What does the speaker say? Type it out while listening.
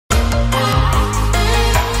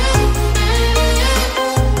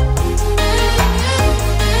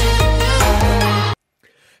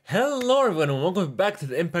Hello everyone and welcome back to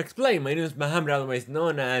the Theimpactplay. My name is Mohammed, otherwise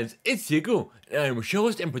known as It's Yagu, and I'm your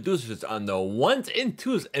host and producers on the ones and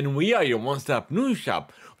twos, and we are your one-stop news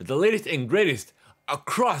shop with the latest and greatest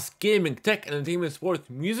across gaming, tech, entertainment,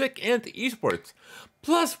 sports, music, and esports.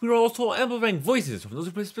 Plus, we're also amplifying voices from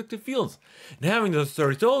those respective fields and having those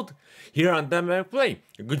stories told here on Theimpactplay.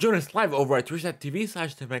 You can join us live over at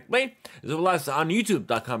twitch.tv/Theimpactplay, as well as on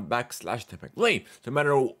youtube.com/Theimpactplay. So no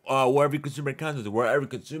matter wherever you consume your content, wherever you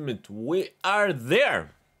consume it, we are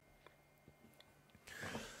there.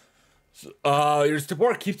 So, your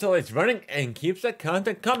support keeps the lights running and keeps the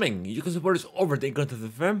content coming. You can support us over at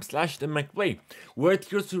anchor.fm/Theimpactplay, where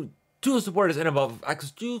it's yours to supporters and above access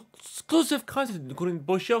to exclusive content, including the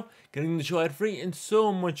post show, getting the show ad free, and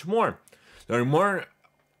so much more. Learn more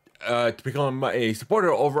to become a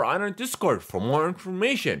supporter over on our Discord for more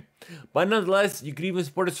information. But nonetheless, you can even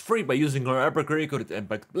support us free by using our Epic creator code at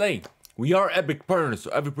Theimpactplay. We are Epic partners, so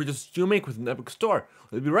every purchase you make with an Epic store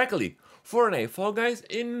will be directly Fortnite, Fall Guys,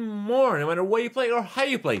 and more, no matter where you play or how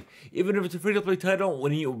you play. Even if it's a free-to-play title,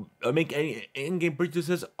 when you make any in-game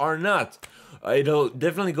purchases or not, it'll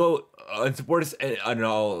definitely go and support us in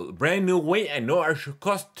a brand new way and no extra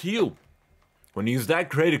cost to you when you use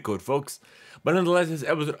that credit code, folks. But nonetheless, this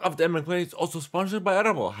episode of the Theimpactplay is also sponsored by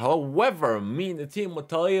Abedrabbo. However, me and the team will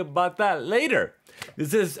tell you about that later.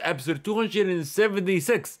 This is episode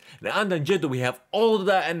 276, and on the agenda we have all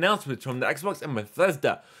the announcements from the Xbox and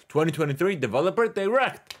Bethesda 2023 Developer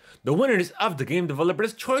Direct. The winners of the Game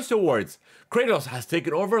Developers Choice Awards. Kratos has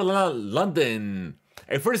taken over London.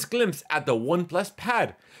 A first glimpse at the OnePlus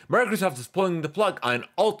Pad. Microsoft is pulling the plug on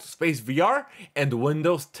AltspaceVR and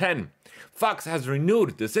Windows 10. Fox has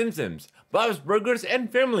renewed The Simpsons, Bob's Burgers,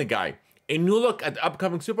 and Family Guy. A new look at the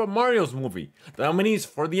upcoming Super Mario's movie. The nominees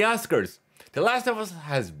for the Oscars. The Last of Us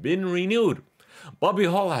has been renewed. Bobby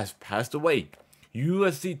Hall has passed away.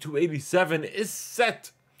 UFC 287 is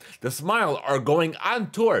set. The Smile are going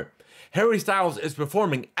on tour. Harry Styles is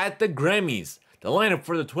performing at the Grammys. The lineup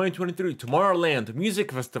for the 2023 Tomorrowland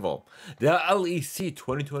Music Festival. The LEC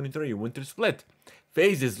 2023 Winter Split.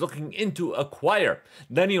 FaZe is looking into a choir.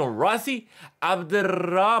 Daniel Rossy,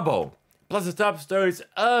 Abedrabbo. Plus the top stories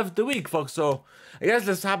of the week, folks. So, I guess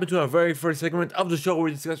let's hop into our very first segment of the show where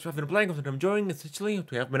we discuss what I've been playing, what I'm enjoying, essentially what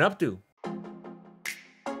we have been up to.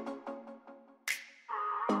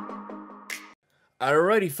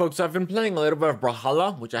 Alrighty, folks, so I've been playing a little bit of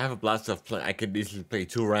Brawlhalla, which I have a blast of playing. I could easily play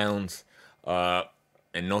 2 rounds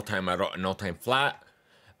in no time at all, no time flat,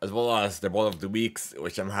 as well as the Ball of the Weeks,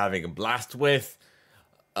 which I'm having a blast with.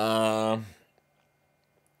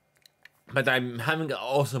 But I'm having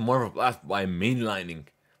also more of a blast by mainlining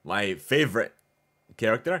my favorite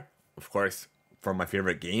character, of course, from my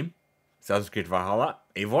favorite game, Assassin's Creed Valhalla,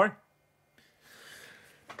 Eivor.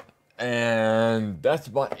 And that's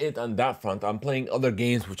about it on that front. I'm playing other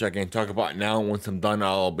games which I can talk about now. Once I'm done,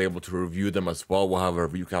 I'll be able to review them as well. We'll have a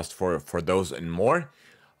review cast for those and more.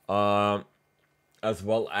 As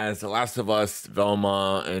well as The Last of Us,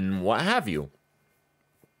 Velma, and what have you.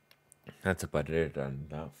 That's about it on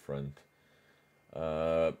that front.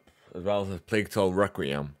 As well as Plague Tale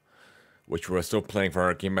Requiem, which we're still playing for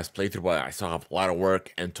our Game Pass playthrough, but I still have a lot of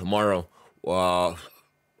work. And tomorrow,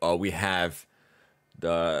 we have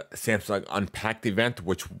the Samsung Unpacked event,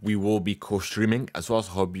 which we will be co-streaming as well.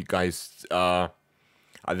 So hope you guys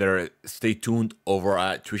either stay tuned over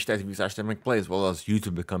at twitch.tv/Theimpactplay as well as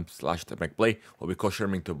youtube.com/Theimpactplay. We'll be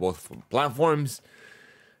co-streaming to both platforms.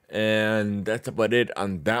 And that's about it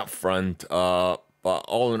on that front. But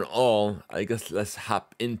all in all, I guess let's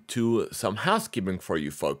hop into some housekeeping for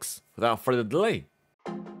you folks without further delay.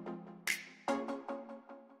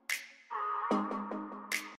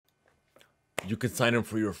 You can sign up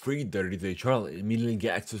for your free 30-day trial and immediately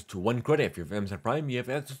get access to 1 credit. If you have Amazon Prime, you have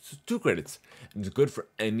access to 2 credits. And it's good for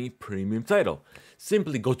any premium title.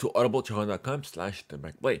 Simply go to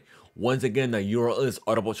audiblechannel.com/Theimpactplay. Once again, the URL is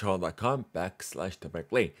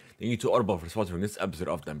audiblechannel.com/Theimpactplay. Thank you to Audible for sponsoring this episode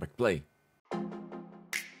of Theimpactplay.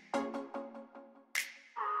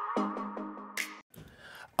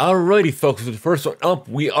 Alrighty, folks, so the first one up,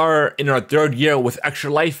 we are in our 3rd year with Extra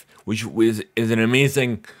Life, which is an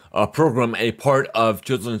amazing program, a part of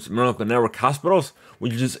Children's Miracle Network Hospitals,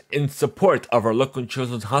 which is in support of our local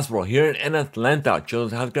Children's Hospital here in Atlanta,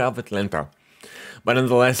 Children's Hospital of Atlanta. But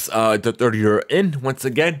nonetheless, the 3rd year in, once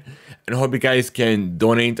again, and I hope you guys can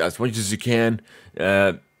donate as much as you can.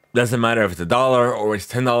 Doesn't matter if it's $1 or it's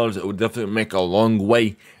 $10, it would definitely make a long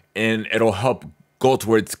way, and it'll help go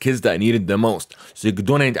towards kids that need it the most. So you could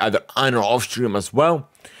donate either on or off stream as well.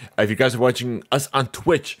 If you guys are watching us on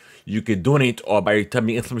Twitch, you could donate or by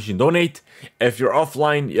typing exclamation donate. If you're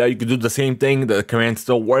offline, yeah, you could do the same thing. The command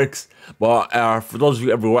still works. But for those of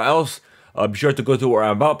you everywhere else, be sure to go to our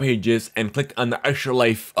about pages and click on the Extra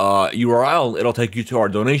Life URL. It'll take you to our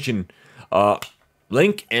donation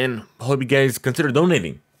link, and hope you guys consider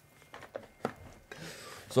donating.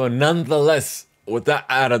 So nonetheless, with that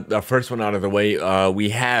the first one out of the way,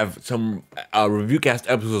 we have some review cast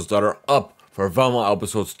episodes that are up for Velma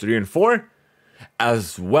episodes 3 and 4,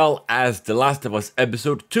 as well as The Last of Us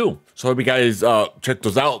episode 2. So hope you guys check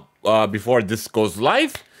those out before this goes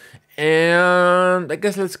live. And I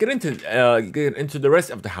guess let's get into the rest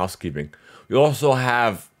of the housekeeping. We also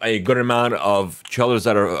have a good amount of trailers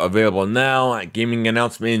that are available now, gaming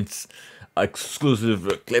announcements,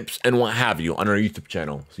 exclusive clips, and what have you on our YouTube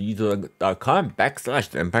channel. So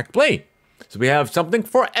youtube.com/Theimpactplay. So we have something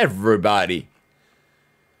for everybody.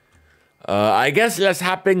 I guess let's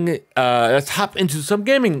hop into some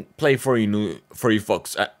gaming play for you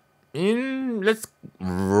folks. Let's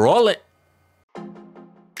roll it.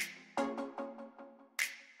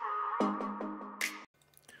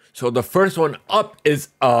 So the first one up is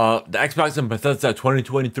the Xbox and Bethesda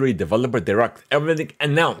 2023 Developer Direct. Everything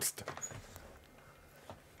announced.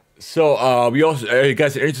 So we also, if you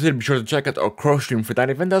guys are interested, be sure to check out our cross stream for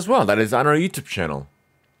that event as well. That is on our YouTube channel.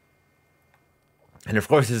 And of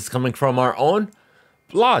course, this is coming from our own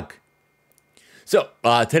blog. So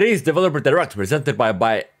today's Developer Direct, presented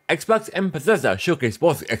by Xbox and Bethesda, showcase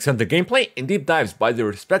both extended gameplay and deep dives by their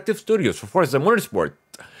respective studios for Forza Motorsport,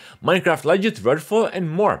 Minecraft Legends, Redfall,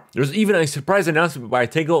 and more. There's even a surprise announcement by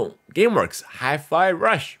Tango Gameworks, Hi-Fi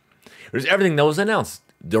Rush. There's everything that was announced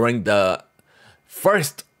during the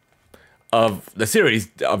first of the series,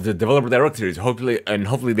 of the Developer Direct series. Hopefully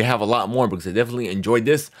they have a lot more, because I definitely enjoyed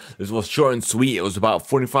this. This was short and sweet. It was about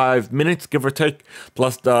 45 minutes, give or take,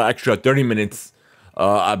 plus the extra 30 minutes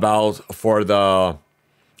for the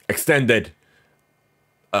extended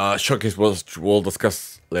showcase we'll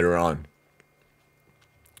discuss later on.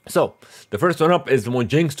 So, the first one up is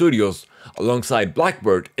Mojang Studios, alongside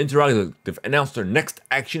Blackbird Interactive, announced their next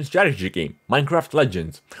action strategy game, Minecraft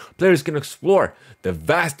Legends. Players can explore the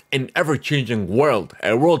vast and ever-changing world,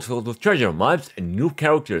 a world filled with treasure, mobs, and new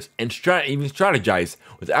characters, and even strategize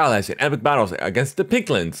with allies in epic battles against the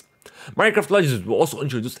piglins. Minecraft Legends will also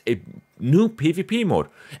introduce a new PvP mode,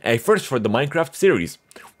 a first for the Minecraft series,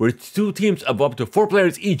 where 2 teams of up to 4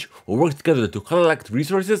 players each will work together to collect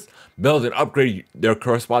resources, build and upgrade their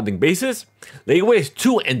corresponding bases, lay waste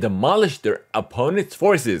to and demolish their opponent's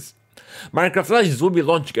forces. Minecraft Legends will be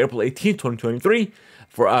launching April 18, 2023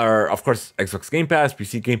 for our, of course, Xbox Game Pass,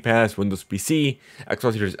 PC Game Pass, Windows PC,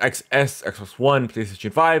 Xbox Series XS, Xbox One,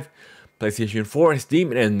 PlayStation 5, PlayStation 4,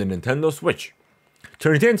 Steam, and the Nintendo Switch.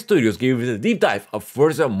 Turn 10 Studios gave it a deep dive of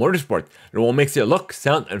Forza Motorsport and what makes it look,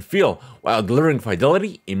 sound, and feel while delivering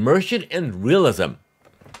fidelity, immersion, and realism.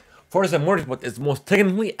 Forza Motorsport is the most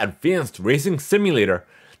technically advanced racing simulator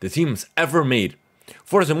the team has ever made.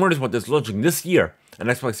 Forza Motorsport is launching this year on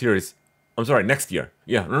Xbox Series. I'm sorry, next year.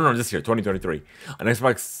 Yeah, no, this year, 2023. On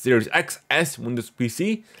Xbox Series XS, Windows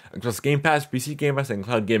PC, Xbox Game Pass, PC Game Pass, and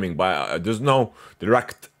Cloud Gaming. But there's no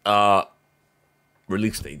direct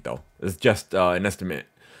release date though. It's just an estimate.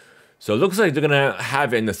 So it looks like they're gonna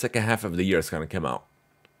have it in the second half of the year. It's gonna come out.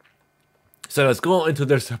 So let's go into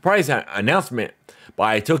their surprise announcement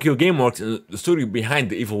by Tokyo Gameworks, the studio behind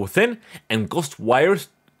The Evil Within and Ghostwire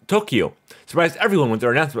Tokyo. Surprised everyone with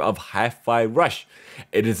their announcement of Hi-Fi Rush.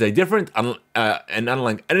 It is a different and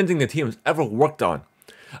unlike anything the team has ever worked on.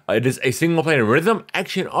 It is a single-player rhythm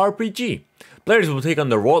action RPG. Players will take on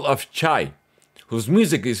the role of Chai, whose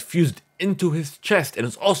music is fused into his chest and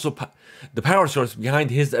is also the power source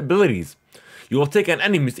behind his abilities. You will take on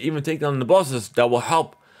enemies, even take on the bosses that will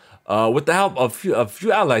help with the help of a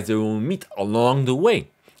few allies that you will meet along the way.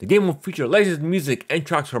 The game will feature licensed music and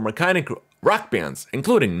tracks from iconic rock bands,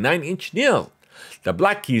 including 9 Inch Nails, The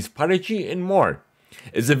Black Keys, Prodigy, and more.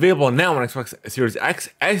 It's available now on Xbox Series X,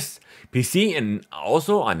 S, PC, and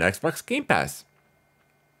also on Xbox Game Pass.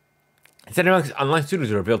 ZeniMax Online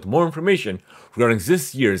Studios revealed more information regarding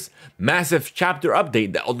this year's massive chapter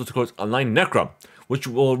update, the Elder Scrolls Online Necrom, which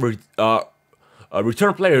will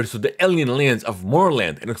return players to the alien lands of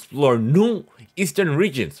Tomorrowland and explore new eastern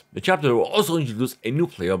regions. The chapter will also introduce a new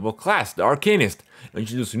playable class, the Arcanist, and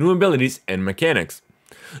introduce new abilities and mechanics.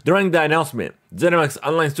 During the announcement, ZeniMax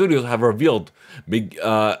Online Studios have revealed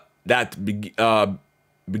beginning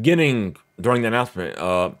during the announcement,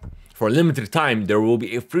 for a limited time, there will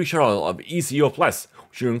be a free trial of ECO Plus,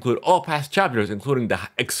 which will include all past chapters,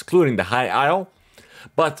 excluding the High Isle,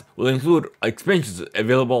 but will include expansions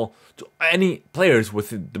available to any players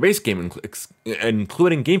within the base game,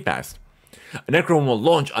 including Game Pass. Necrom will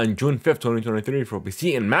launch on June 5th, 2023 for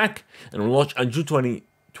PC and Mac, and will launch on June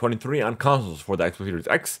 2023 on consoles for the Xbox Series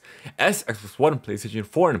X, S, Xbox One, PlayStation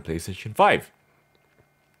 4, and PlayStation 5.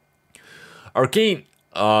 Arcane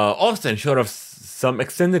Austin showed us some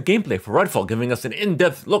extended gameplay for Redfall, giving us an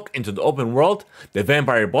in-depth look into the open world, the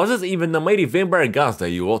vampire bosses, even the mighty vampire gods that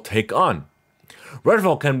you will take on.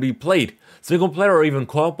 Redfall can be played single player or even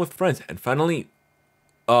co-op with friends, and finally,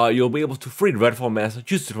 you'll be able to free Redfall,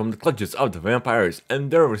 Massachusetts from the clutches of the vampires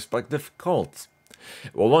and their respective cults.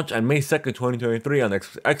 It will launch on May 2nd, 2023 on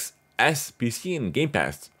Xbox X, S, PC, and Game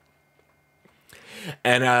Pass.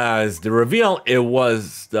 And as the reveal, it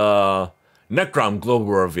was the Necrom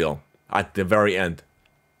global reveal at the very end.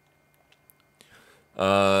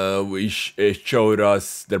 It showed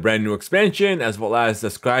us the brand new expansion as well as the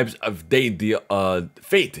Scribes of Fate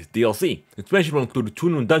DLC. The expansion will include 2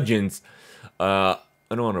 new dungeons. I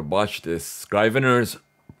don't want to botch this. Scriveners,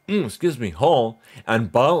 Hall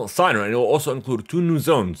and Baal Signer, and it will also include 2 new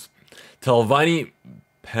zones: Telvanni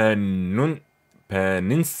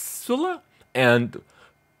Peninsula and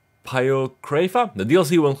Pyocrafa. The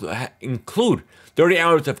DLC will include 30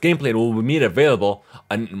 hours of gameplay and will be made available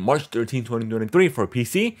on March 13, 2023 for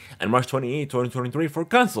PC and March 28, 2023 for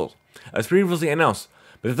consoles. As previously announced,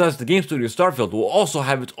 Bethesda game studio Starfield will also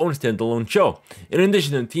have its own standalone show. In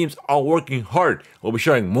addition, the teams are working hard. We'll be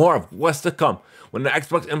sharing more of what's to come when the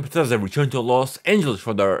Xbox and Bethesda return to Los Angeles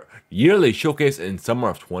for their yearly showcase in summer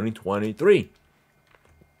of 2023.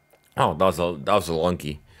 Oh, that was a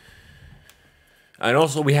lunky. And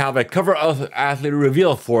also, we have a cover of athlete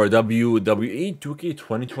reveal for WWE 2K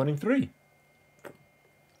 2023.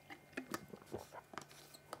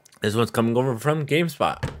 This one's coming over from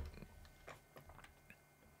GameSpot.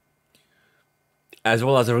 As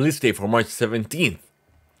well as a release date for March 17th.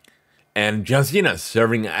 And John Cena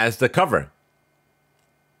serving as the cover.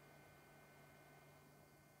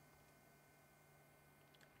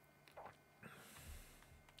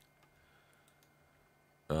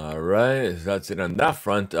 Alright, that's it on that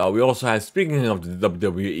front. We also have, speaking of the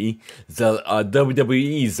WWE,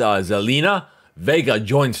 WWE's Zelina Vega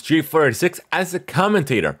joined Street Fighter 6 as a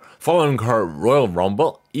commentator following her Royal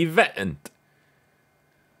Rumble event.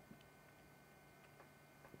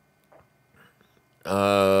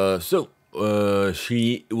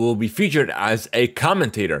 She will be featured as a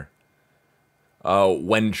commentator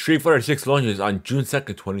when Street Fighter 6 launches on June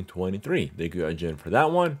 2nd, 2023. Thank you, Jen, for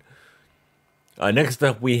that one. Next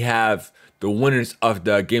up, we have the winners of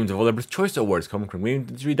the Game Developers Choice Awards coming from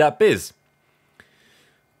GameIndustry.biz.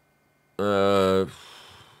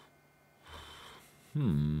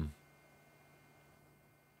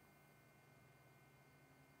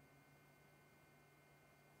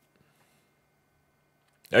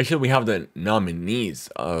 Actually, we have the nominees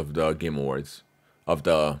of the Game Awards, of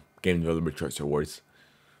the Game Developer Choice Awards.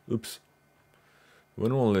 Oops.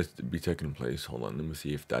 When will this be taking place? Hold on, let me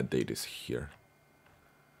see if that date is here.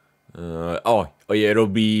 Oh yeah,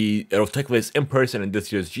 it'll take place in person in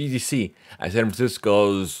this year's GDC at San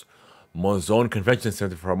Francisco's Mozone Convention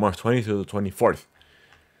Center from March 20th to the 24th.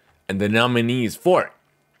 And the nominees for it,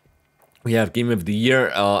 we have Game of the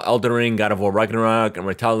Year, Elden Ring, God of War Ragnarok,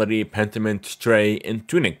 Immortality, Pentiment, Stray, and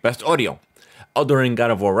Tunic. Best Audio, Elden Ring,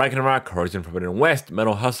 God of War Ragnarok, Horizon Forbidden West,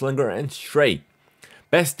 Metal Hellslinger, and Stray.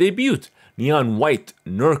 Best Debut, Neon White,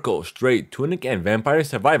 Nurgle, Stray, Tunic, and Vampire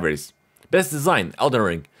Survivors. Best Design, Elden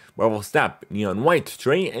Ring, Marvel Snap, Neon White,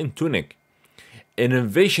 Stray, and Tunic.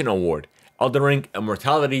 Innovation Award, Elden Ring,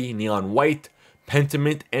 Immortality, Neon White,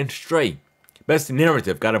 Pentiment, and Stray. Best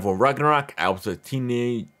Narrative, God of War Ragnarok, I Was a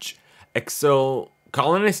Teenage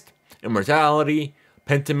Exo-Colonist, Immortality,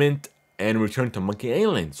 Pentiment, and Return to Monkey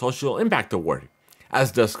Island. Social Impact Award,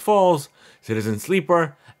 As Dusk Falls, Citizen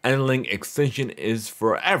Sleeper, Endling Extension is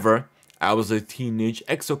Forever, I Was a Teenage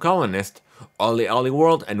Exo-Colonist, Ollie Ollie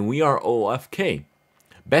World, and We Are OFK.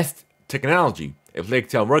 Best Technology, A Plague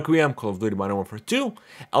Tale Requiem, Call of Duty Modern Warfare 2,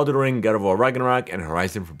 Elden Ring, God of War Ragnarok, and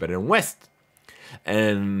Horizon Forbidden West.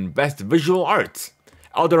 And Best Visual Arts,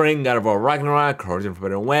 Elden Ring, God of War Ragnarok, Horizon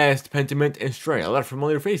Forbidden West, Pentiment, and Stray. A lot of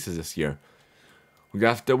familiar faces this year. We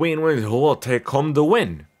have to wait and win who will take home the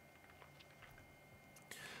win.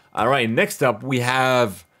 Alright, next up we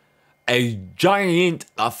have a giant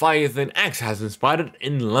Leviathan X has been spotted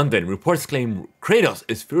in London. Reports claim Kratos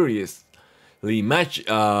is furiously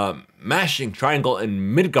mashing triangle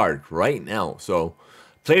in Midgard right now. So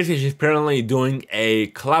PlayStation is apparently doing a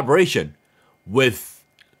collaboration with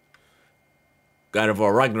God of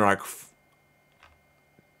War Ragnarok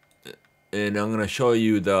And I'm gonna show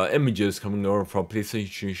you the images coming over from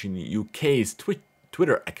PlayStation UK's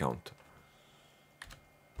Twitter account.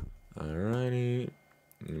 Alrighty,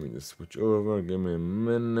 let me just switch over. Give me a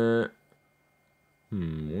minute.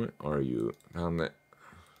 Where are you? Found it.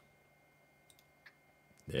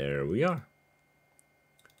 There we are.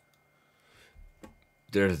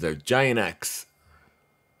 There's the giant X.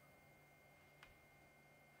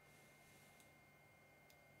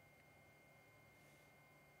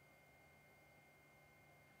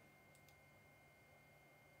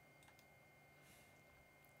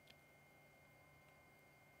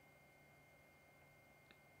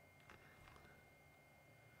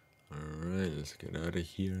 Alright, let's get out of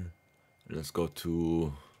here. Let's go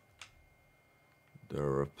to the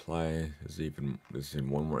reply. There's even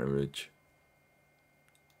one more image.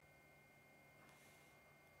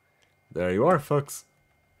 There you are, folks.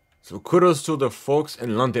 So kudos to the folks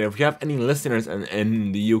in London. If you have any listeners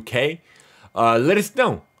in the UK, let us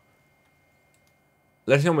know.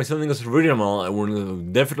 Let us know when something is original, and we'll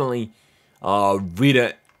definitely read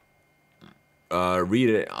it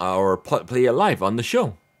or play it live on the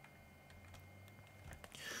show.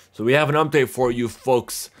 So we have an update for you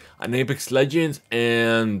folks on Apex Legends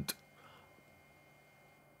and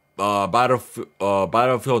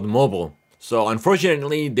Battlefield Mobile. So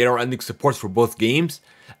unfortunately, there are ending supports for both games,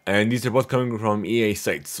 and these are both coming from EA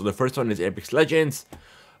sites. So the first one is Apex Legends,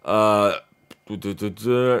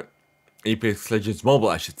 Apex Legends Mobile,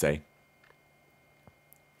 I should say.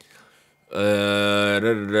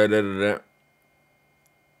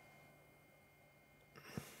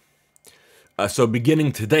 So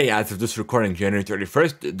beginning today, as of this recording, January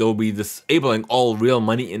 31st, they'll be disabling all real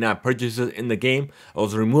money in-app purchases in the game,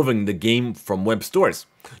 also removing the game from web stores.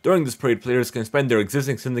 During this period, players can spend their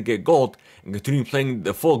existing Syndicate Gold and continue playing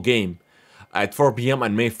the full game at 4 p.m.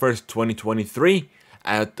 on May 1st, 2023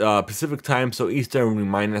 at Pacific time, so Eastern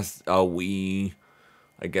minus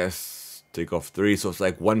I guess, take off 3, so it's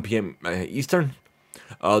like 1 p.m. Eastern.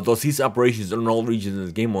 They'll cease operations in all regions of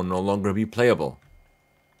the game will no longer be playable.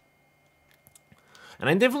 And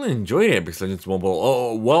I definitely enjoyed Apex Legends Mobile.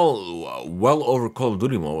 Oh, well over Call of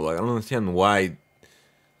Duty Mobile. Like, I don't understand why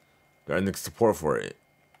they're ending support for it.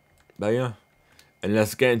 But yeah. And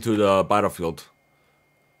let's get into the Battlefield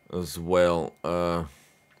as well.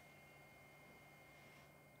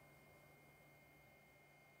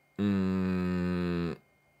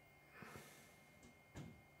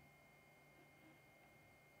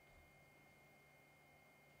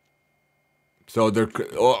 So they're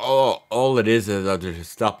all it is that they're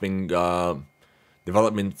stopping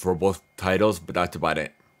development for both titles, but that's about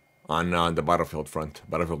it on the Battlefield front,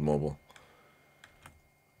 Battlefield Mobile.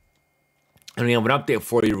 And we have an update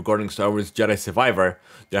for you regarding Star Wars Jedi Survivor.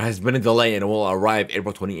 There has been a delay and it will arrive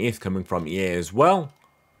April 28th, coming from EA as well.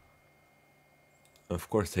 Of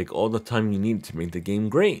course, take all the time you need to make the game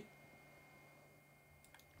great.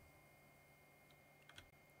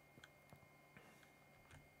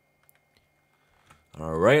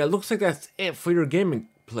 Alright, it looks like that's it for your gaming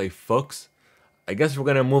play, folks. I guess we're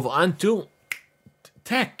gonna move on to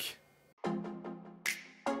tech.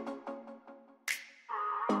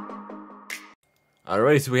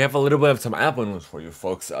 Alright, so we have a little bit of some Apple news for you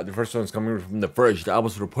folks. The first one is coming from The Verge. The Apple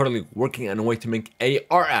is reportedly working on a way to make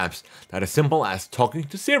AR apps that are as simple as talking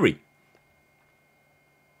to Siri.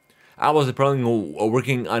 Apple is apparently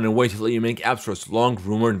working on a way to let you make apps for its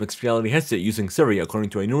long-rumored mixed reality headset using Siri, according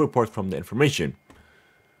to a new report from The Information.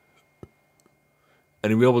 And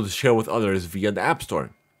you'll be able to share with others via the App Store.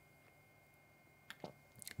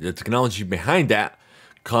 The technology behind that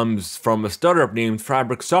comes from a startup named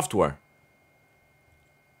Fabric Software.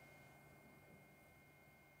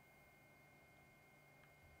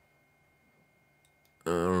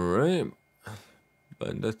 Alright,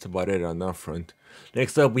 but that's about it on that front.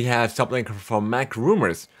 Next up, we have something from Mac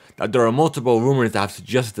Rumors, that there are multiple rumors that have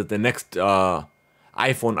suggested that the next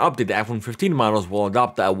iPhone update, the iPhone 15 models, will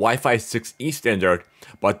adopt the Wi-Fi 6E standard,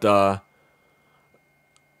 but that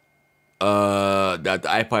the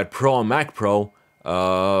iPad Pro and Mac Pro,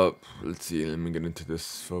 let's see, let me get into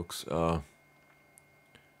this, folks.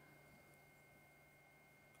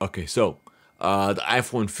 Okay, so the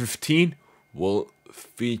iPhone 15 will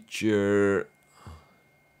feature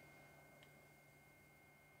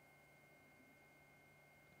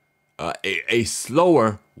a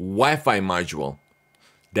slower Wi-Fi module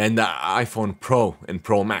than the iPhone Pro and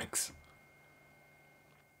Pro Max.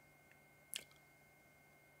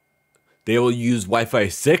 They will use Wi-Fi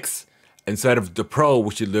 6 instead of the Pro,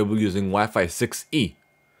 which they will be using Wi-Fi 6E.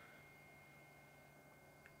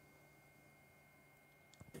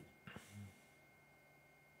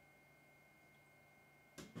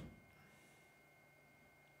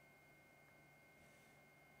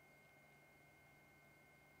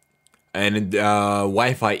 And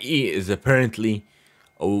Wi-Fi E is apparently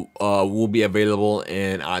will be available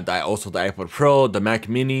in also the iPod Pro, the Mac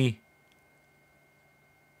Mini.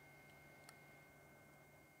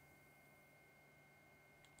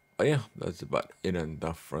 Oh yeah, that's about it on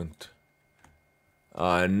the front.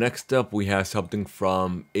 Next up, we have something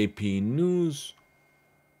from AP News.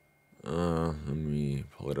 Let me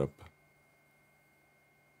pull it up.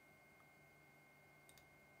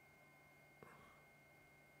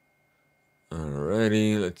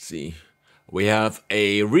 Alrighty, let's see. We have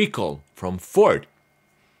a recall from Ford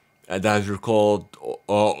that has recalled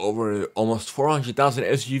over almost 400,000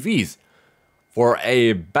 SUVs for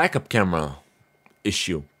a backup camera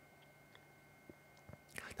issue.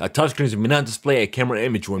 Now, touchscreens may not display a camera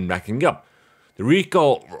image when backing up. The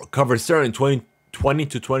recall covers certain 2020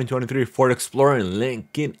 to 2023 Ford Explorer and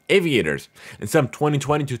Lincoln Aviators, and some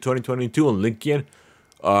 2020 to 2022 Lincoln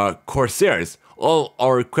Corsairs. All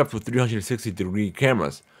are equipped with 360-degree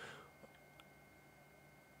cameras.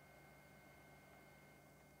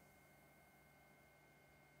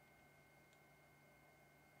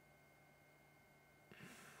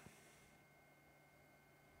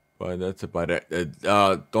 But that's about it.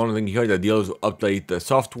 The only thing here, the dealers will update the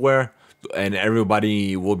software, and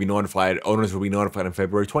everybody will be notified. Owners will be notified on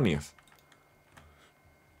February 20th.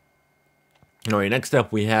 Alright, next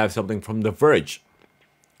up we have something from The Verge.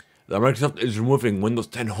 Microsoft is removing Windows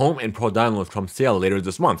 10 Home and Pro downloads from sale later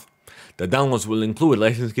this month. The downloads will include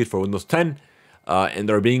license kits for Windows 10, and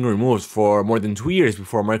they're being removed for more than 2 years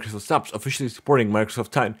before Microsoft stops officially supporting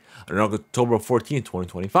Microsoft 10 on October 14,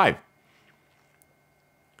 2025.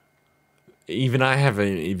 Even I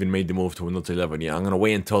haven't even made the move to Windows 11 yet. I'm gonna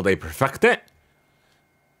wait until they perfect it.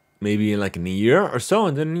 Maybe in like in a year or so,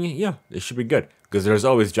 and then yeah, it should be good. Because there's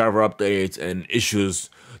always driver updates and issues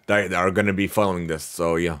that are gonna be following this.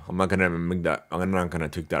 So yeah, I'm not gonna make that. I'm not gonna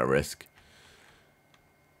take that risk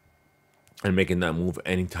and making that move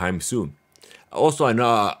anytime soon. Also,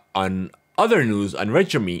 on other news, on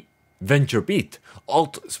VentureBeat,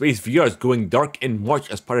 AltspaceVR is going dark in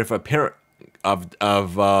March as part of a parent of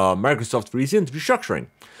Microsoft's recent restructuring.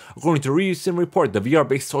 According to a recent report, the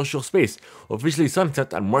VR-based social space will officially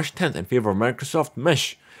sunset on March 10th in favor of Microsoft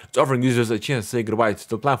Mesh. It's offering users a chance to say goodbye to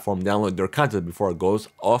the platform and download their content before it goes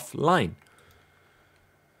offline.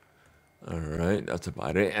 Alright, that's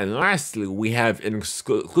about it. And lastly, we have an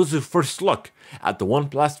exclusive first look at the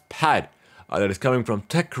OnePlus Pad that is coming from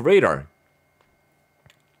Tech Radar.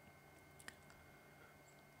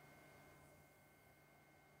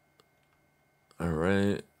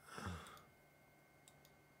 Alright.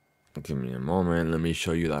 Give me a moment. Let me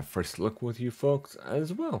show you that first look with you folks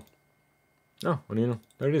as well. Oh, what do you know?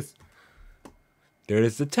 There it is. There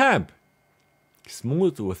is the tab.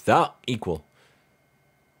 Smooth without equal.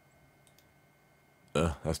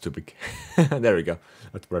 That's too big. There we go.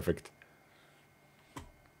 That's perfect.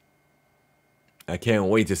 I can't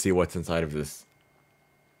wait to see what's inside of this.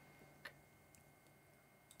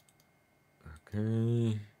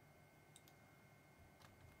 Okay.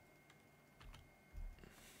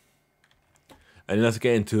 And let's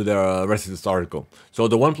get into the rest of this article. So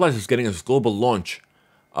the OnePlus is getting its global launch.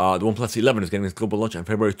 The OnePlus 11 is getting its global launch on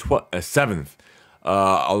February 7th,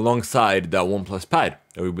 alongside the OnePlus Pad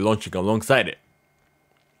that will be launching alongside it.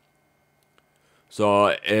 So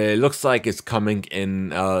it looks like it's coming in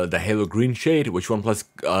the Halo Green shade, which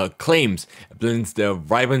OnePlus claims blends the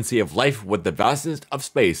vibrancy of life with the vastness of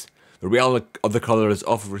space. The reality of the color is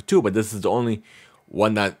offered too, but this is the only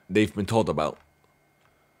one that they've been told about.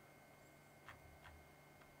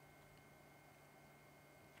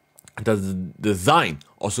 The design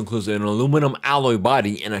also includes an aluminum alloy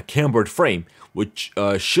body and a cambered frame, which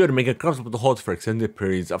should make it comfortable to hold for extended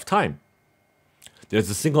periods of time. There's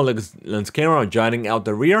a single lens camera jutting out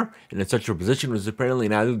the rear in a central position, which is apparently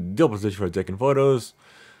an ideal position for taking photos.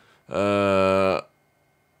 But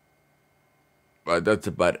that's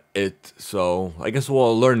about it. So I guess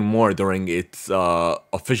we'll learn more during its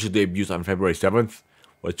official debut on February 7th,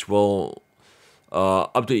 which will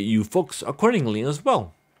update you folks accordingly as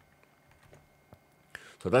well.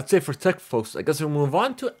 So that's it for tech, folks. I guess we'll move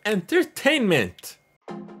on to entertainment.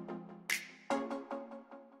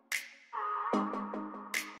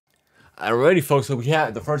 Alrighty, folks, so we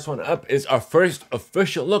have the first one up is our first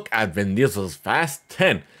official look at Vin Diesel's Fast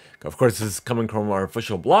 10. Of course, this is coming from our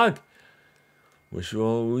official blog, which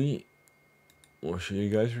we'll show you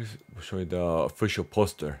guys. We'll show you the official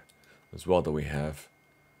poster as well that we have.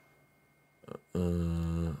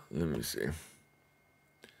 Let me see.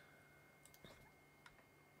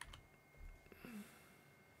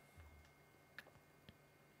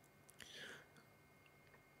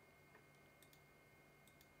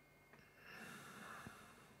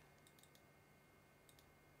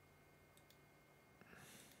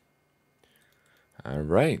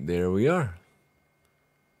 Alright, there we are.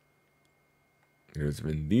 Here's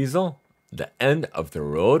Vin Diesel. The end of the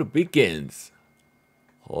road begins.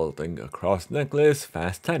 Holding a cross necklace,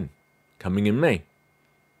 Fast 10. Coming in May.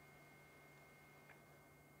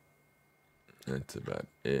 That's about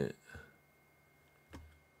it.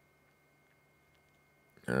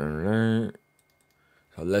 Alright.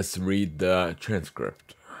 So let's read the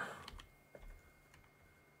transcript.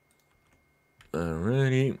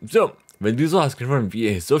 Alrighty. So, Vin Diesel has confirmed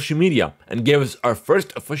via his social media and gave us our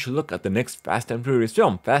first official look at the next Fast and Furious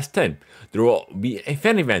film, Fast 10. There will be a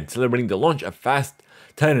fan event celebrating the launch of Fast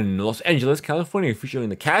 10 in Los Angeles, California, featuring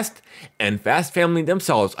the cast and Fast family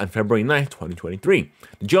themselves on February 9th, 2023.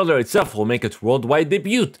 The trailer itself will make its worldwide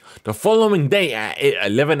debut the following day at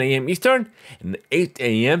 11 a.m. Eastern and 8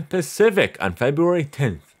 a.m. Pacific on February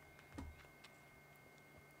 10th.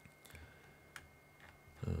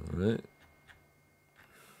 Alright.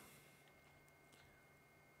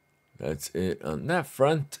 That's it on that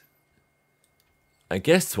front. I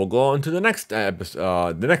guess we'll go on to the next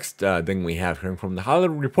episode. The next thing we have here from the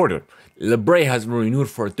Hollywood Reporter. LeBray has been renewed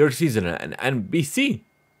for a third season at NBC.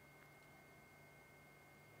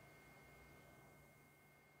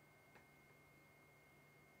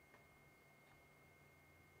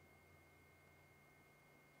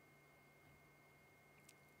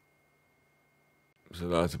 So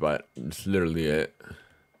that's about. It's literally it.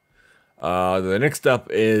 The next up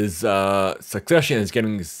is Succession is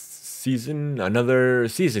getting another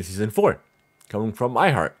season, season 4, coming from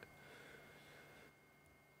iHeart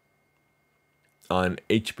on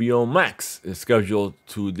HBO Max. Is scheduled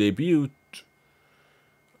to debut.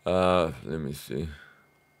 Let me see,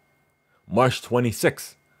 March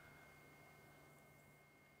 26th.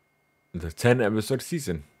 The 10-episode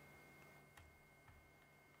season.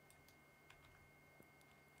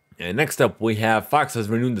 And next up, we have Fox has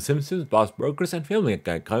renewed The Simpsons, Bob's Burgers, and Family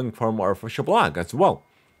Guy, coming from our official blog as well.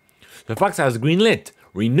 So Fox has greenlit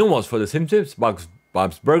renewals for The Simpsons,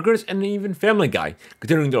 Bob's Burgers, and even Family Guy,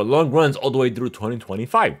 continuing their long runs all the way through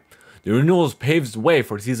 2025. The renewals paves the way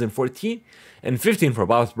for season 14 and 15 for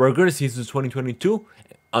Bob's Burgers, seasons 22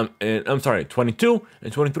 and 22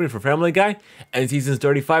 and 23 for Family Guy, and seasons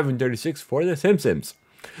 35 and 36 for The Simpsons.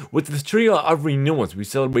 With this trio of renewals, we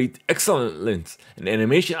celebrate excellence in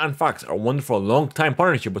animation on Fox, our wonderful long-time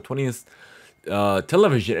partnership with 20th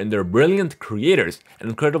Television, and their brilliant creators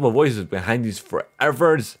and incredible voices behind these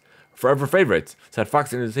forever favorites, said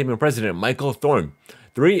Fox Entertainment President Michael Thorne.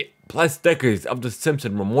 3+ decades of The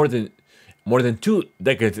Simpsons were more than 2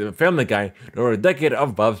 decades of Family Guy, nor a decade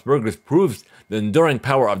of Bob's Burgers proves the enduring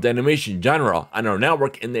power of the animation genre on our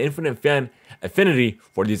network and the infinite fan affinity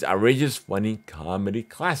for these outrageous, funny comedy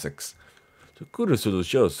classics. So kudos to those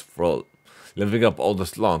shows for living up all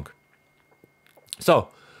this long. So,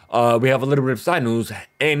 we have a little bit of side news.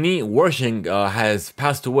 Annie Wershing has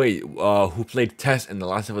passed away, who played Tess in the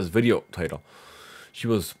Last of Us video title. She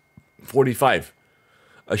was 45.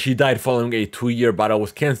 She died following a 2-year battle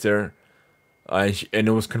with cancer, and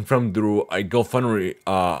it was confirmed through a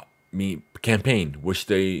GoFundMe campaign, which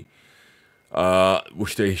they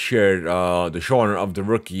shared. The showrunner of The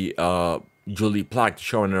Rookie, Julie Plak, the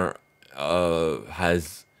showrunner,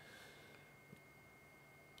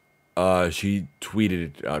 she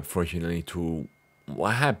tweeted, unfortunately, to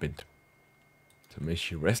what happened. So may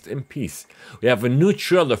she rest in peace. We have a new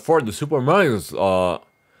trailer for the Super Mario's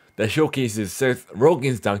that showcases Seth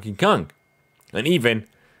Rogen's Donkey Kong, and even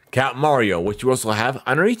Cat Mario, which we also have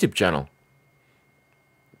on our YouTube channel.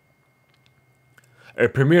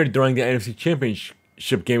 It premiered during the NFC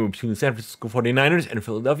Championship game between the San Francisco 49ers and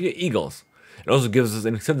Philadelphia Eagles. It also gives us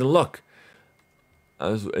an extended look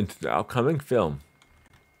into the upcoming film.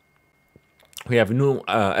 We have new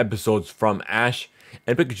episodes from Ash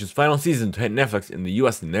and Pikachu's final season to hit Netflix in the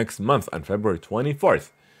US next month on February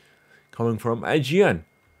 24th. Coming from IGN.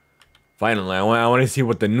 Finally, I want to see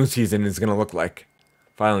what the new season is going to look like.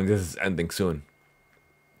 Finally, this is ending soon.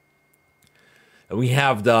 And we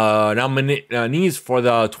have the nominees for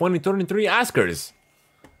the 2023 Oscars.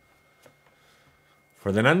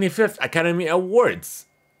 For the 95th Academy Awards.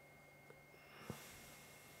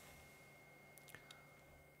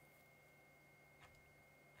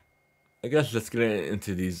 I guess let's get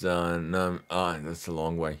into these. That's a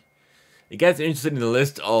long way. If you guys are interested in the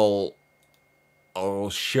list, I'll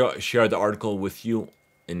share the article with you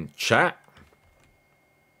in chat.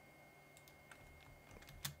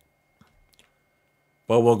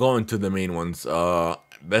 But we'll go into the main ones.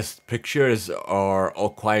 Best pictures are All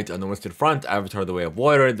Quiet on the Western Front, Avatar: The Way of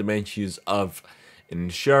Water, The Banshees of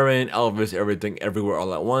Inisherin, Elvis, Everything Everywhere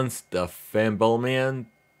All at Once, The Fabelmans,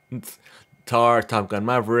 Tar, Top Gun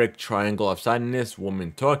Maverick, Triangle of Sadness,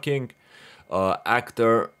 Woman Talking,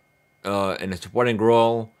 actor in a supporting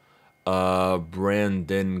role,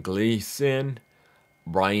 Brandon Gleeson,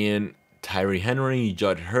 Brian Tyree Henry,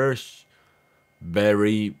 Judd Hirsch,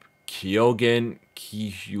 Barry Keoghan, Ki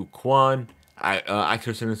Hugh Kwan,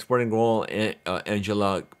 actors in a supporting role,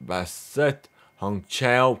 Angela Bassett, Hong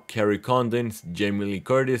Chow, Carrie Condon, Jamie Lee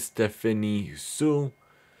Curtis, Stephanie Su.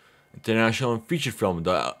 International feature film,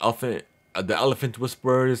 The Elephant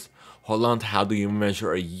Whisperers, Holland, How Do You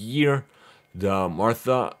Measure a Year, The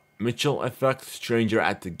Martha Mitchell Effect, Stranger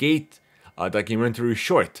at the Gate, documentary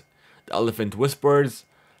short, The Elephant Whispers,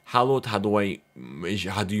 Hallowed, How Do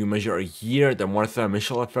You Measure a Year, The Martha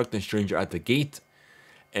Mitchell Effect, and Stranger at the Gate,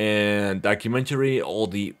 and documentary, All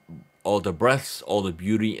the Breaths, All the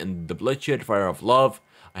Beauty and the Bloodshed, Fire of Love,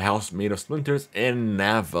 A House Made of Splinters, and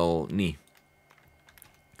Navalny.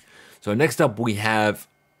 So next up we have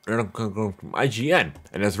from IGN,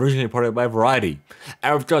 and that's originally reported by Variety.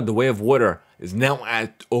 Avatar: The Way of Water is now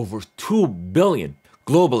at over 2 billion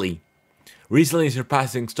globally, recently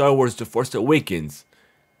surpassing Star Wars: The Force Awakens,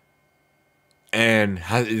 and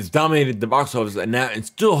has dominated the box office and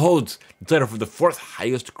still holds the title for the 4th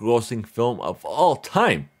highest grossing film of all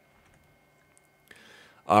time.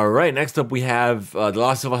 Alright, next up we have The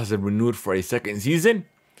Last of Us has been renewed for a 2nd season.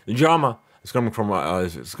 The drama is coming from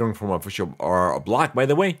official blog, by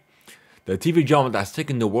the way. The TV drama that's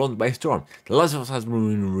taken the world by storm. The Last of Us has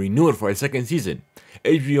been renewed for a 2nd season.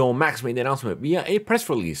 HBO Max made the announcement via a press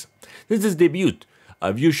release. Since its debut,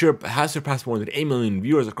 viewership has surpassed more than 8 million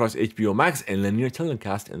viewers across HBO Max and linear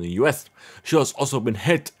telecast in the US. The show has also been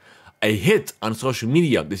a hit on social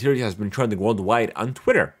media. The series has been trending worldwide on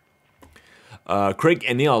Twitter. Craig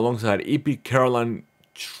and Neil, alongside EP, Caroline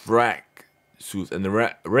Track, and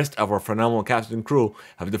the rest of our phenomenal cast and crew,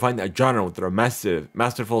 have defined a genre with their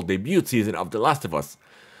masterful debut season of The Last of Us.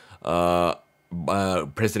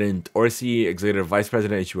 President Orsi, Executive Vice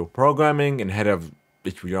President HBO Programming, and Head of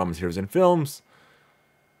HBO Drama Series and Films.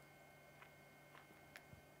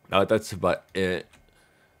 That's about it.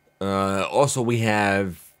 Also, we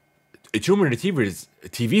have a Tomb Raider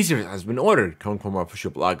TV series has been ordered, coming from our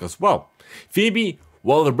official blog as well. Phoebe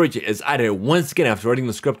Waller-Bridge is added once again after writing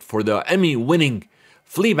the script for the Emmy-winning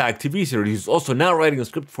Fleabag TV series. He's also now writing a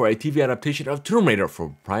script for a TV adaptation of Tomb Raider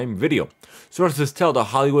for Prime Video. Sources tell The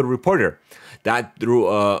Hollywood Reporter that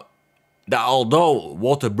although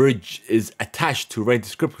Waller-Bridge is attached to write the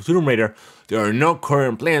script for Tomb Raider, there are no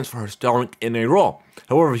current plans for her starring in a role.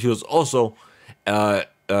 However, she was also set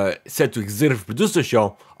to executive produce the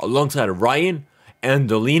show alongside Ryan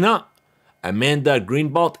Andolina, Amanda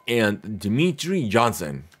Greenblatt, and Dimitri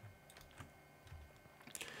Johnson.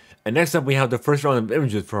 And next up, we have the first round of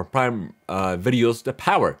images for Prime Video's The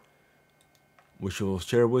Power, which we'll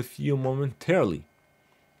share with you momentarily.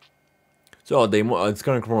 So, it's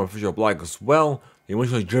coming from our official blog as well. The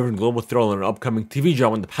emotionally driven global thriller and upcoming TV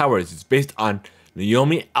drama The Power is based on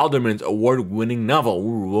Naomi Alderman's award-winning novel,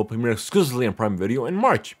 which will premiere exclusively on Prime Video in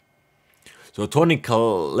March. So, Toni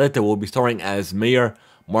Collette will be starring as Mayor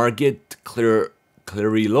Margaret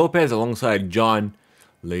Clary Lopez, alongside John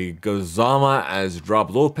Leguizamo as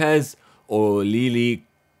Rob Lopez, or Lily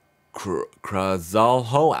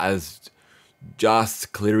Krazalho as Joss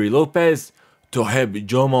Clary Lopez, Toheb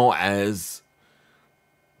Jomo as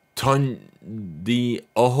Tundi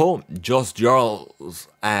Oho, Josh Jarls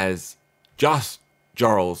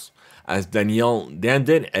as Danielle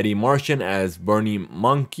Dandon, Eddie Martian as Bernie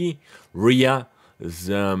Monkey, Ria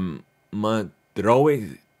Zamadrowe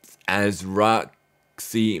as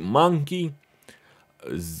Roxy Monkey,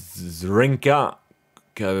 Zrinka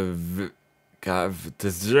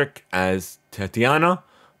Kavtzik as Tatiana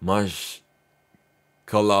Mashkalov,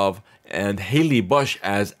 and Haley Bush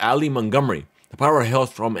as Ali Montgomery. The Power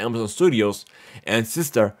hails from Amazon Studios and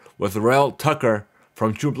sister with Rel Tucker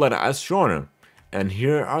from True Blood as Shona. And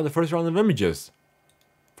here are the first round of images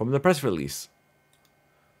from the press release.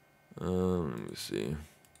 Let me see.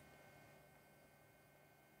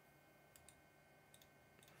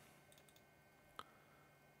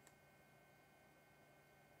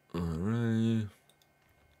 Alright,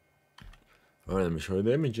 let me show you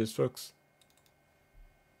the images, folks.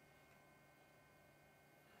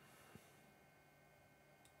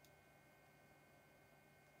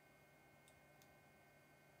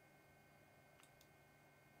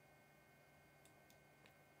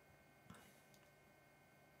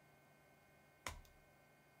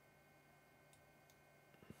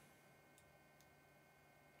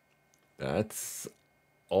 That's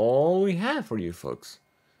all we have for you folks.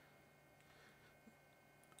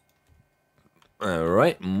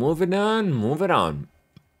 Alright, moving on.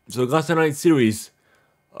 So Gods Night series,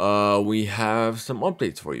 we have some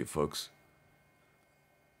updates for you folks.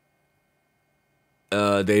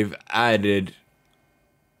 They've added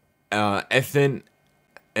Ethan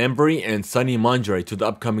Embry and Sonny Mondre to the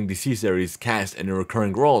upcoming DC series cast and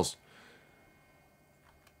recurring roles.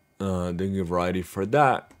 They give variety for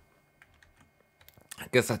that. I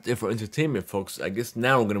guess that's it for entertainment, folks. I guess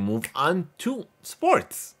now we're gonna move on to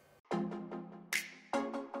sports.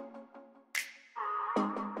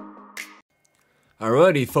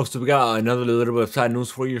 Alrighty, folks, so we got another little bit of sad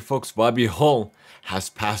news for you, folks. Bobby Hull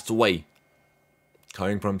has passed away.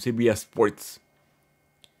 Coming from CBS Sports.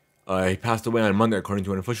 He passed away on Monday, according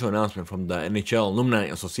to an official announcement from the NHL Alumni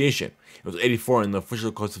Association. He was 84, and the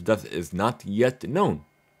official cause of death is not yet known.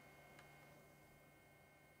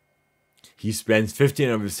 He spent 15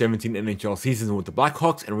 of his 17 NHL seasons with the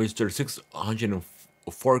Blackhawks and registered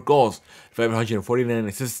 604 goals, 549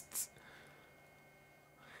 assists.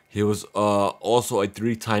 He was also a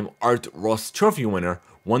 3-time Art Ross Trophy winner,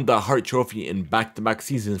 won the Hart Trophy in back-to-back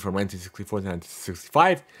seasons from 1964 to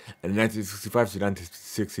 1965 and 1965 to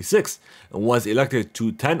 1966, and was elected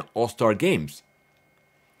to 10 All-Star games.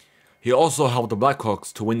 He also helped the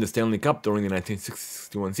Blackhawks to win the Stanley Cup during the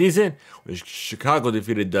 1961 season, which Chicago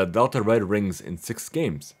defeated the Delta Red Wings in 6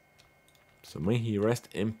 games. So may he rest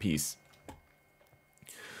in peace.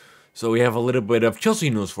 So we have a little bit of Chelsea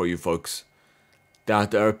news for you folks,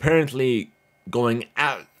 that are apparently going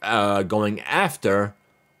after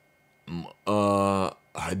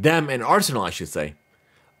them and Arsenal, I should say.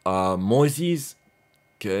 Moises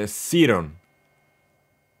Caicedo.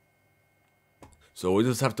 So we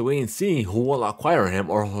just have to wait and see who will acquire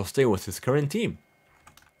him or who will stay with his current team.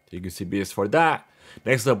 So you can see BS for that.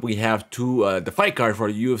 Next up, we have the fight card for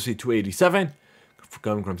UFC 287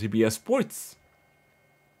 coming from CBS Sports.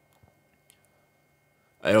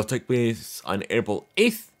 It'll take place on April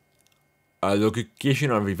 8th. The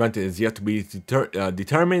location of the event is yet to be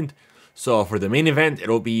determined. So for the main event,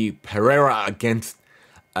 it'll be Pereira against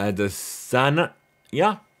Adesanya.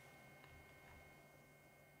 Yeah.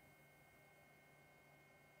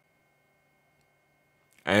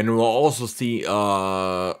 And we'll also see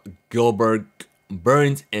Gilbert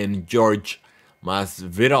Burns and George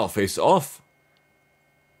Masvidal face off.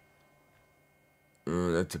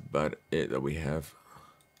 That's about it that we have.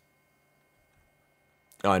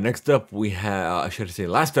 Next up, we have,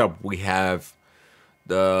 last up, we have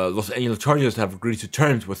the Los Angeles Chargers have agreed to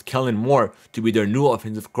terms with Kellen Moore to be their new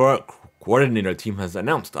offensive coordinator, team has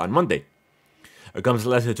announced on Monday. It comes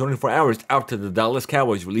less than 24 hours after the Dallas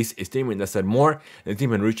Cowboys released a statement that said Moore and the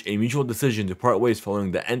team had reached a mutual decision to part ways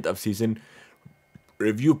following the end of season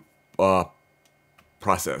review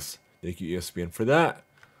process. Thank you, ESPN, for that.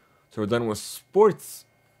 So we're done with sports.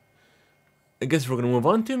 I guess we're going to move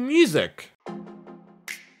on to music.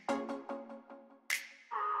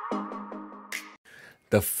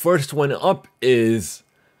 The first one up is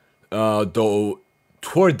the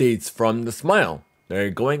tour dates from The Smile. They're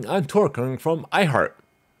going on tour coming from iHeart.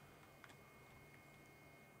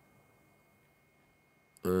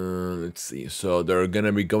 Let's see. So they're going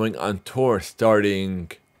to be going on tour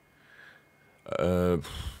starting June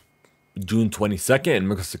 22nd in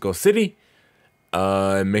Mexico City.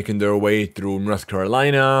 Making their way through North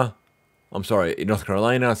Carolina,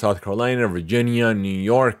 South Carolina, Virginia, New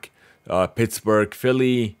York, Pittsburgh,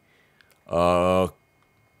 Philly,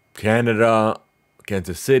 Canada,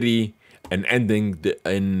 Kansas City, and ending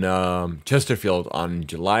in Chesterfield on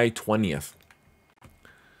July 20th.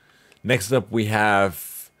 Next up, we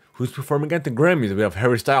have who's performing at the Grammys. We have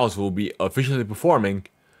Harry Styles, who will be officially performing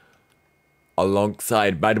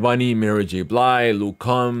alongside Bad Bunny, Mary J. Blige, Luke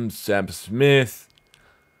Combs, Sam Smith,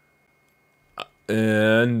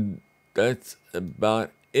 and that's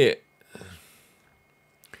about it.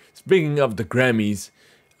 Speaking of the Grammys,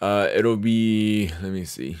 it'll be, let me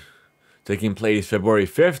see, taking place February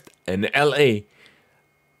 5th in LA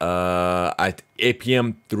at 8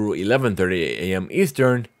 p.m. through 11:30 a.m.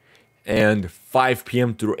 Eastern and 5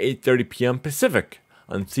 p.m. through 8:30 p.m. Pacific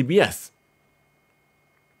on CBS.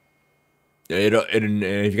 If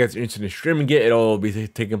you guys are interested in streaming it, it'll be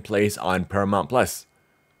taking place on Paramount Plus.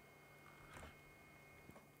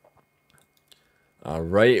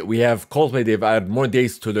 Alright, we have Coldplay. They've added more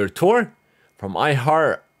dates to their tour from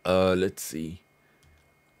iHeart. Let's see.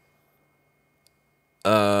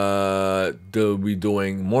 They'll be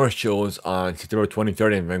doing more shows on September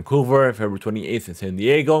 23rd in Vancouver, February 28th in San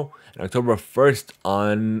Diego, and October 1st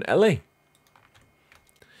on LA.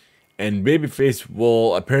 And Babyface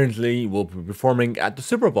will be performing at the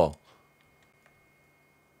Super Bowl.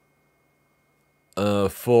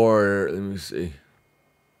 Let me see.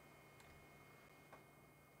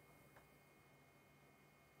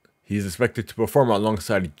 He's expected to perform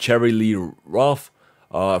alongside Cherry Lee Ralph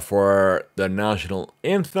for the national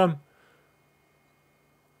anthem.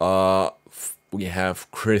 We have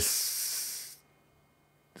Chris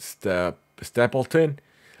Stapleton,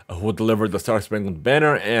 who will deliver the Star Spangled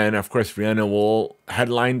Banner, and of course Rihanna will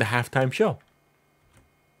headline the halftime show.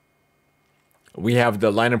 We have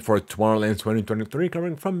the lineup for Tomorrowland 2023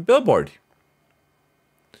 coming from Billboard.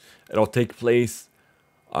 It'll take place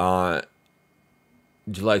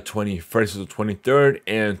July 21st to the 23rd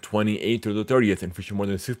and 28th through the 30th, and feature more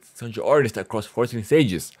than 600 artists across 14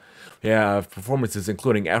 stages. We have performances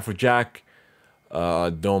including Afrojack,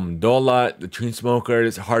 Dom Dola, the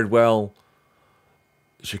Chainsmokers, Hardwell,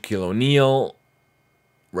 Shaquille O'Neal,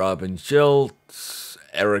 Robin Schultz,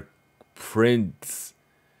 Eric Prince,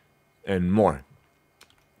 and more.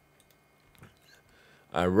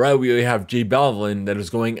 Right, we have J Balvin that is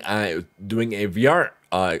doing a VR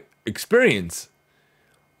experience.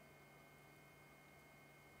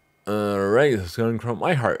 Alright, this is coming from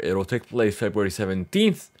iHeart. It'll take place February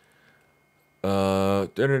 17th.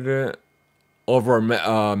 Over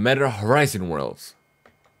Meta Horizon Worlds.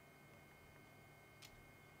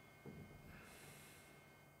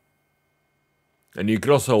 And you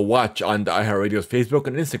can also watch on the iHeartRadio's Facebook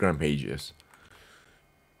and Instagram pages.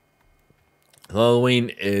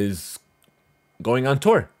 Halloween is going on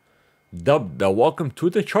tour, dubbed the Welcome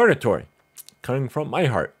to the Charter Tour, coming from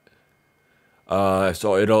iHeart.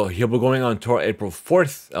 So he'll be going on tour April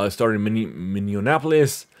 4th, starting in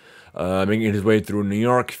Minneapolis, making his way through New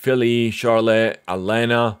York, Philly, Charlotte,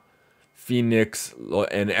 Atlanta, Phoenix,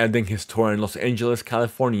 and ending his tour in Los Angeles,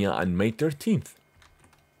 California on May 13th.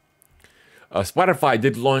 Spotify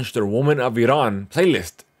did launch their Woman of Iran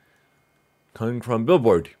playlist, coming from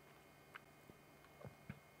Billboard.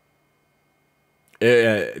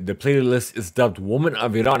 The playlist is dubbed Woman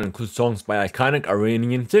of Iran, includes songs by iconic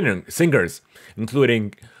Iranian singers,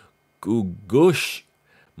 including Gugush,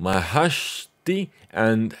 Mahashti,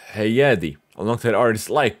 and Hayedi, alongside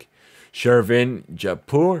artists like Shervin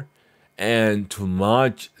Japour and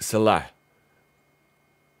Tumaj Salah.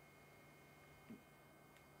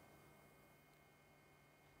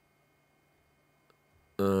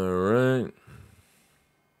 Alright.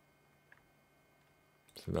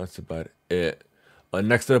 So that's about it.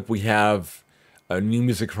 Next up, we have new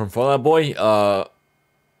music from Fall Out Boy.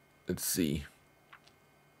 Let's see.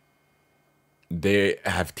 They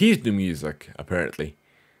have teased new music, apparently.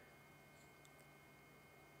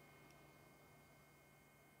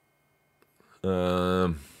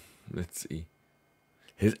 Let's see.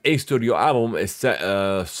 His A studio album is set.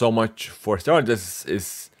 So Much for Stardust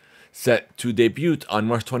is set to debut on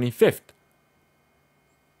March 25th.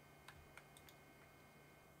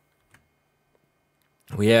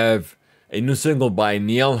 We have a new single by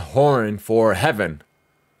Neil Horan for Heaven,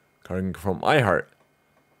 coming from iHeart.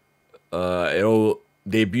 It'll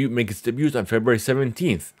make its debut on February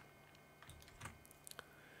 17th.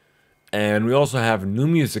 And we also have new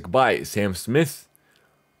music by Sam Smith.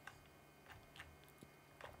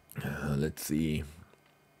 Let's see.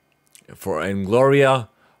 For Gloria,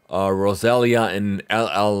 Rosalia, and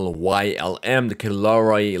LLYLM, The Kid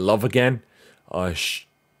Laroi, Love Again.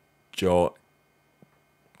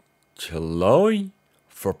 Chloe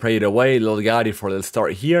for Pray It Away, Lil Yachty for Let's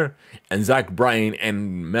Start Here, and Zach Bryan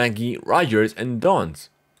and Maggie Rogers and Dawns.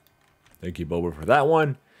 Thank you, Billboard, for that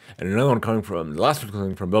one. And another one coming from, the last one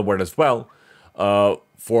coming from Billboard as well,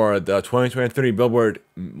 for the 2023 Billboard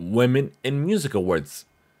Women in Music Awards.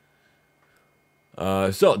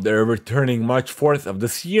 So they're returning March 4th of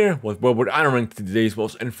this year, with Billboard honoring today's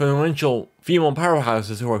most influential female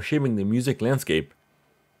powerhouses who are shaping the music landscape.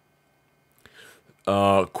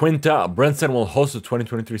 Quinta Brunson will host the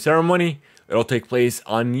 2023 ceremony. It'll take place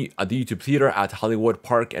at the YouTube Theater at Hollywood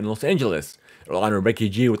Park in Los Angeles. It'll honor Becky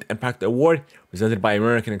G with the Impact Award, presented by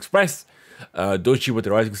American Express, Doechii with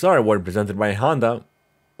the Rising Star Award, presented by Honda,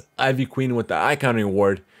 Ivy Queen with the Icon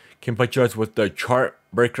Award, Kim Petras with the Chart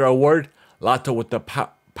Breaker Award, Lato with the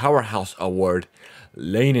Powerhouse Award,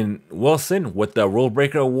 Lanen Wilson with the Rule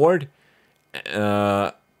Breaker Award,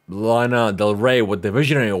 Lana Del Rey with the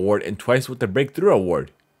Visionary Award, and twice with the Breakthrough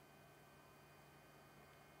Award.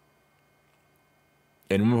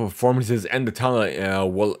 And performances and the talent,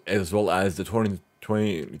 as well as the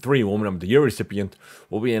 2023 Woman of the Year recipient,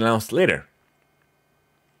 will be announced later.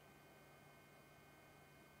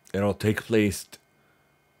 It'll take place.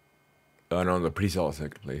 No, the pre-sale will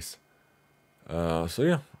take place. So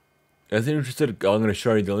yeah, if you're interested, I'm going to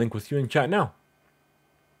share the link with you in chat now.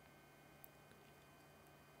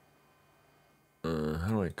 How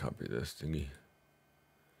do I copy this thingy?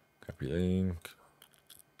 Copy link.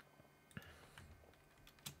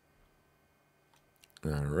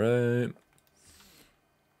 Alright.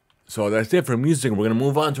 So that's it for music. We're gonna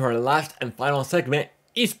move on to our last and final segment,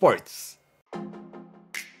 esports.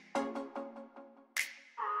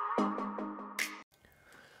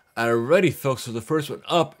 Alrighty, folks. So the first one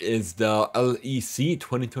up is the LEC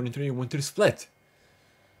 2023 Winter Split,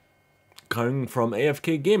 coming from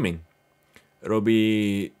AFK Gaming. It'll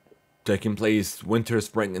be taking place winter,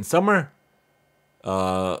 spring, and summer.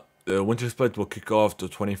 The Winter Split will kick off the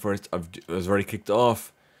 21st of. It was already kicked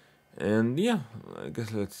off, and yeah, I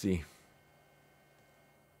guess let's see.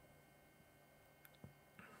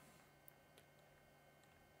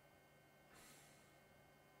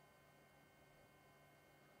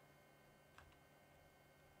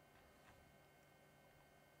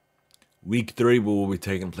 Week 3 will be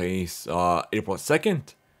taking place April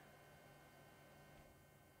 2nd.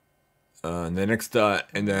 And the next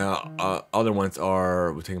and the other ones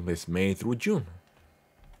are taking place May through June.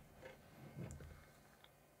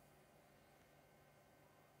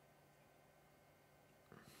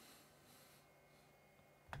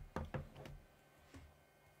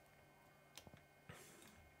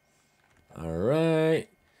 All right.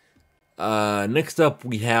 Next up,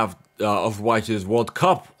 we have Overwatch's World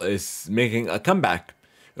Cup is making a comeback.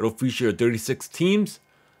 It'll feature 36 teams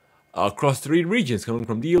across 3 regions coming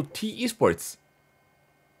from DOT Esports.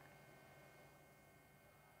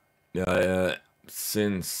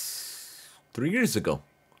 Since 3 years ago.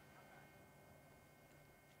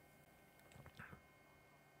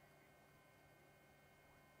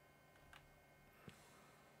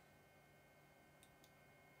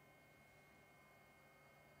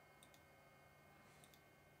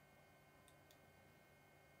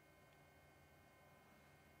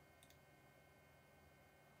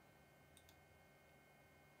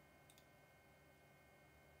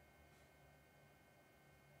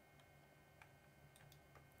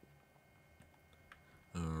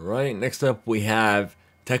 Alright, next up we have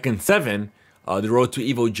Tekken 7, the Road to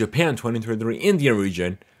Evo Japan 2023 India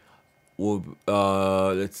region.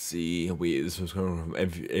 Let's see, this was coming from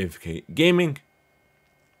AFK Gaming.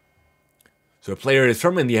 So a player is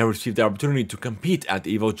from India received the opportunity to compete at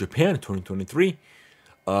Evo Japan 2023.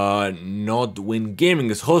 Nodwin Gaming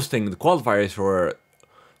is hosting the qualifiers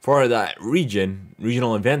for that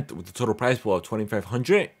regional event with a total prize pool of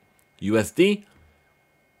 2,500 USD.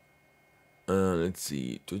 Let's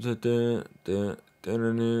see.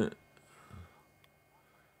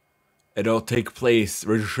 It'll take place.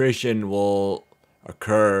 Registration will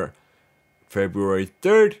occur February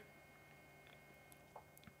 3rd.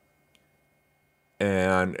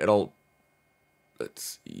 And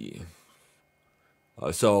let's see.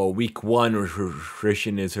 So week 1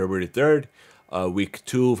 registration is February 3rd. Week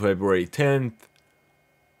 2, February 10th.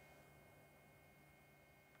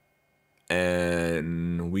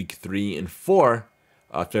 And week 3 and 4,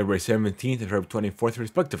 February 17th and February 24th,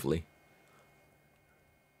 respectively.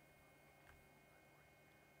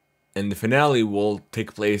 And the finale will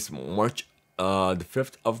take place March, the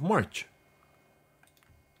 5th of March.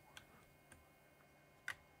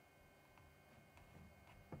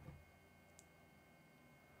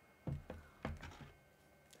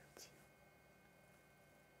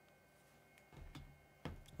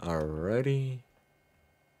 Alrighty.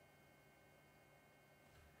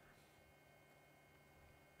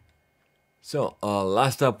 So,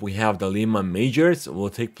 last up we have the Lima Majors. It will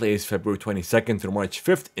take place February 22nd through March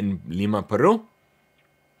 5th in Lima, Peru.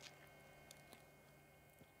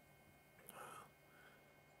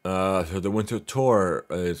 So the Winter Tour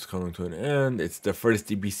is coming to an end. It's the first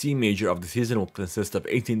DBC major of the season. It will consist of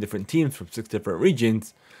 18 different teams from 6 different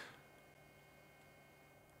regions.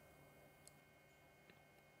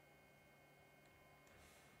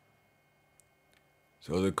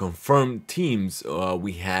 So the confirmed teams,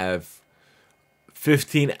 we have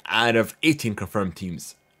 15 out of 18 confirmed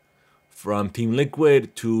teams. From Team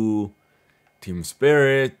Liquid to Team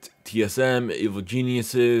Spirit, TSM, Evil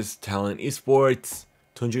Geniuses, Talent Esports,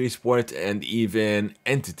 Tundra Esports, and even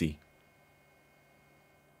Entity.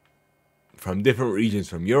 From different regions,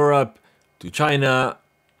 from Europe to China,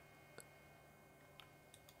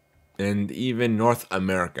 and even North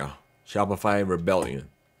America. Shopify Rebellion.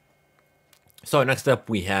 So next up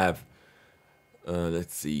we have,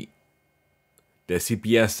 let's see, the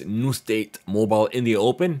CPS New State Mobile India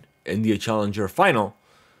Open, India Challenger Final,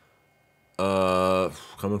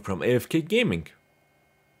 coming from AFK Gaming.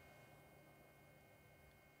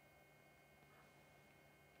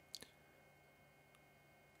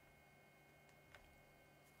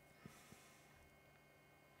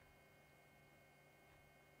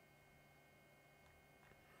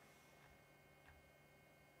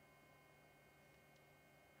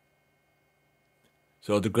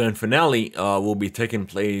 So the grand finale will be taking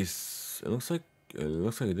place. It looks like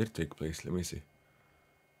it did take place. Let me see.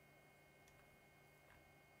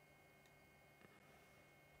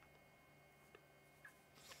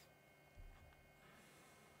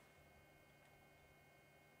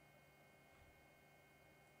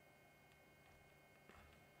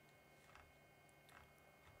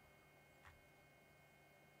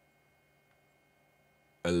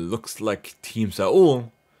 It looks like Team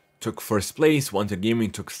Saul took first place, Wanted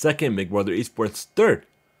Gaming took second, Big Brother Esports third.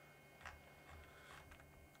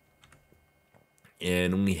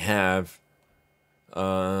 And we have,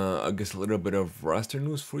 I guess, a little bit of roster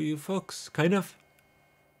news for you folks, kind of.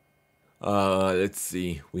 Let's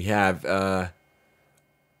see. We have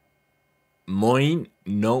Moin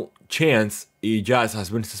No Chance Ijaz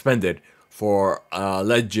has been suspended for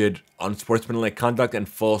alleged unsportsmanlike conduct and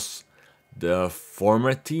false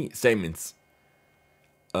deformity statements.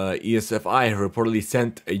 ESFI reportedly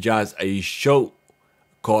sent Ijaz a show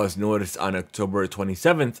cause notice on October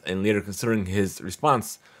 27th and later considering his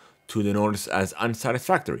response to the notice as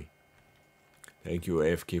unsatisfactory. Thank you,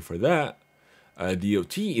 AFK, for that.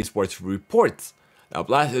 DOT Esports reports that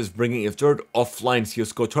Blast is bringing its third offline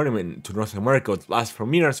CSGO tournament to North America with last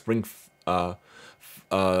premiere spring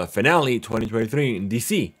finale 2023 in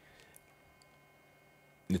DC.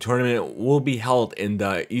 The tournament will be held in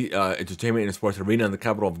the Entertainment and Sports Arena in the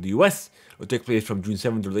capital of the US. It will take place from June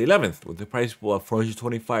 7th through the 11th, with the prize pool of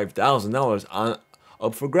 $425,000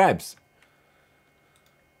 up for grabs.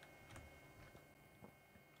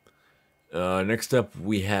 Next up,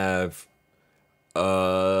 we have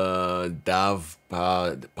Dav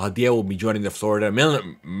Padilla will be joining the Florida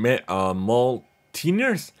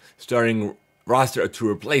Mountaineers, starting roster to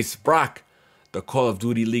replace Brock, the Call of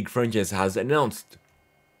Duty League franchise has announced.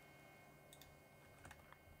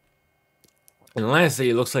 And lastly,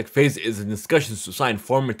 it looks like FaZe is in discussions to sign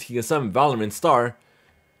former TSM Valorant star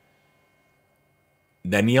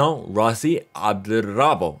Daniel Rossy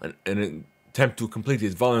Abedrabbo in an attempt to complete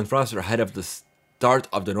his Valorant roster ahead of the start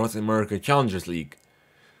of the North America Challengers League.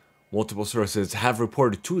 Multiple sources have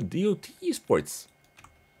reported to DOT Esports.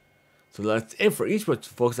 So that's it for esports,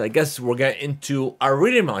 folks. I guess we'll get into our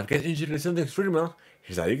reading mail. If you guys are interested in something reading mail,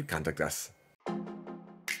 here's how you can contact us.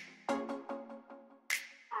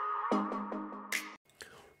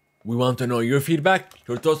 We want to know your feedback,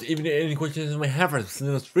 your thoughts, even any questions you may have for us.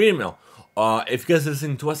 Send us free email. If you guys are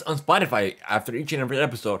listening to us on Spotify, after each and every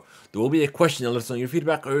episode, there will be a question that lets us know your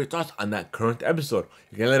feedback or your thoughts on that current episode.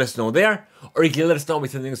 You can let us know there, or you can let us know by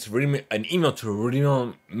sending us an email to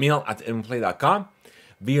readingmail@implay.com,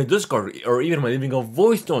 via Discord, or even by leaving a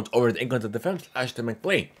voice note over at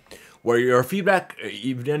Theimpactplay, where your feedback,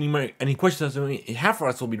 even any questions that you have for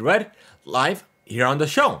us, will be read live here on the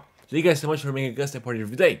show. Thank you guys so much for making us a part of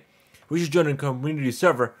your day. We should join a community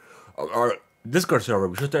server or Discord server.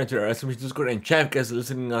 We should enter our SMS Discord and chat. If you guys are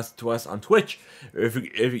listening to us on Twitch, if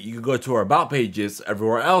you go to our about pages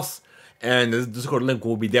everywhere else, and the Discord link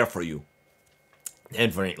will be there for you.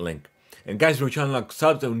 Infinite link. And guys, we're trying to unlock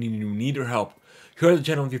subs and we need your help. Share the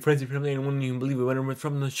channel with your friends, your family, and anyone you believe we benefit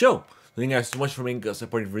from the show. Thank you guys so much for making us a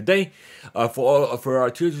part of your day. For our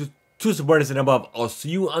two supporters and above, I'll see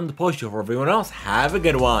you on the post show. For everyone else, have a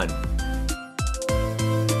good one.